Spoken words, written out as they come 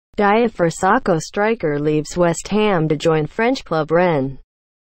Diafra Sakho Striker leaves West Ham to join French club Rennes.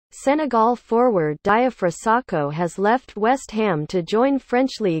 Senegal forward Diafra Sakho has left West Ham to join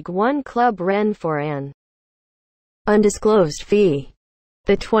French Ligue 1 club Rennes for an undisclosed fee.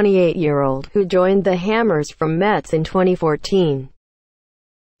 The 28-year-old, who joined the Hammers from Metz in 2014,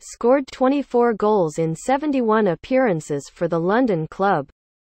 scored 24 goals in 71 appearances for the London club.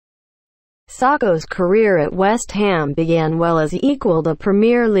 Sakho's career at West Ham began well as he equalled a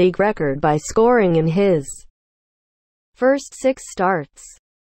Premier League record by scoring in his first 6 starts.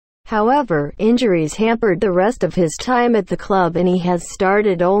 However, injuries hampered the rest of his time at the club and he has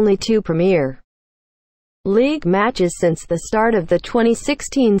started only 2 Premier League matches since the start of the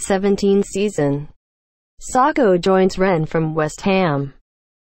 2016-17 season. Sakho joins Rennes from West Ham.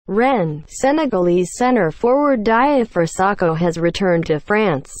 Rennes. Senegalese centre-forward Diafra Sakho has returned to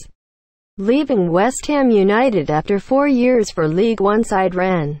France, leaving West Ham United after 4 years for Ligue 1 side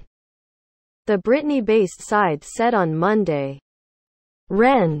Rennes. The Brittany-based side said on Monday.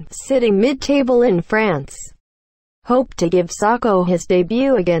 Rennes, sitting mid-table in France, hoped to give Sakho his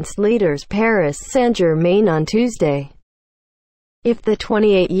debut against leaders Paris Saint-Germain on Tuesday. If the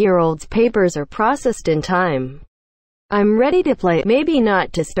 28-year-old's papers are processed in time, I'm ready to play, maybe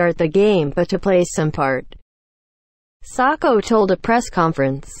not to start the game but to play some part, Sakho told a press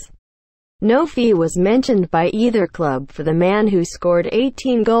conference. No fee was mentioned by either club for the man who scored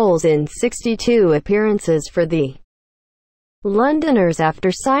 18 goals in 62 appearances for the Londoners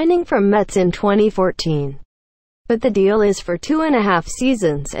after signing from Metz in 2014. But the deal is for 2.5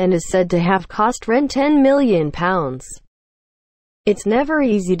 seasons and is said to have cost Rennes £10 million. It's never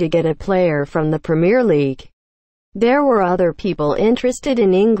easy to get a player from the Premier League. There were other people interested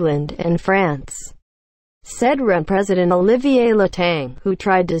in England and France, said Rennes president Olivier Letang, who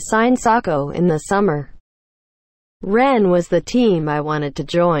tried to sign Sakho in the summer. Rennes was the team I wanted to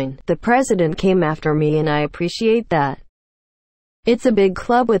join. The president came after me and I appreciate that. It's a big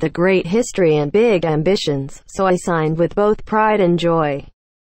club with a great history and big ambitions, so I signed with both pride and joy,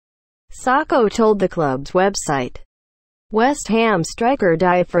 Sakho told the club's website. West Ham striker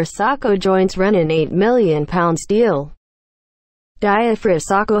Diafra Sakho joins Rennes an £8 million deal. Diafra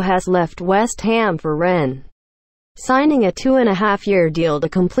Sakho has left West Ham for Rennes, signing a 2.5-year deal to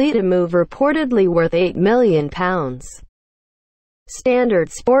complete a move reportedly worth £8 million.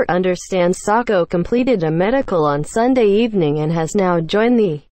 Standard Sport understands Sakho completed a medical on Sunday evening and has now joined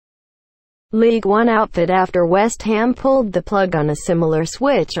the Ligue 1 outfit after West Ham pulled the plug on a similar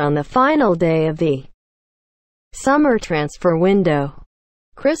switch on the final day of the summer transfer window.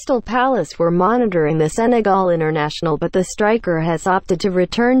 Crystal Palace were monitoring the Senegal international, but the striker has opted to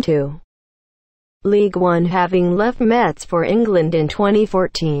return to Ligue 1, having left Metz for England in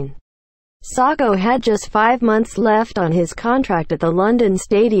 2014. Sakho had just 5 months left on his contract at the London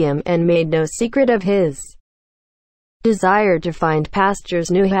stadium and made no secret of his desire to find pastures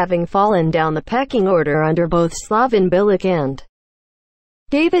new, having fallen down the pecking order under both Slaven Bilic and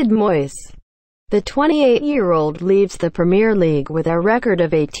David Moyes. The 28-year-old leaves the Premier League with a record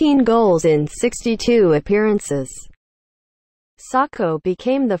of 18 goals in 62 appearances. Sakho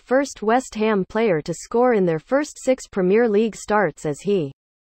became the first West Ham player to score in their first 6 Premier League starts as he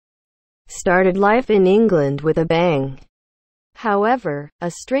started life in England with a bang. However,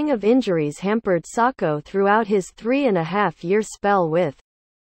 a string of injuries hampered Sakho throughout his 3.5-year spell with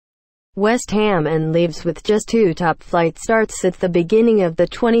West Ham and leaves with just 2 top-flight starts since the beginning of the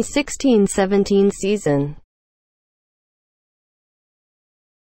 2016-17 season.